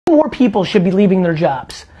More people should be leaving their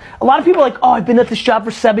jobs. A lot of people are like, oh, I've been at this job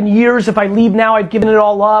for 7 years. If I leave now, I've given it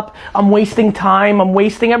all up. I'm wasting time. I'm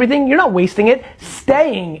wasting everything. You're not wasting it.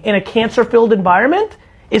 Staying in a cancer-filled environment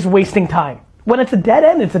is wasting time. When it's a dead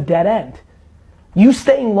end, it's a dead end. You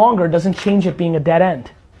staying longer doesn't change it being a dead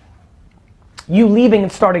end. You leaving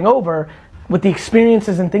and starting over with the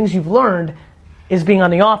experiences and things you've learned is being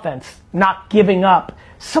on the offense, not giving up.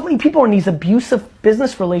 So many people are in these abusive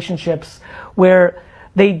business relationships where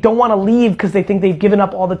they don't want to leave because they think they've given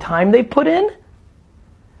up all the time they've put in.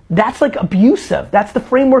 That's like abusive. That's the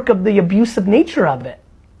framework of the abusive nature of it.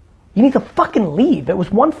 You need to fucking leave. It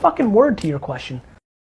was one fucking word to your question.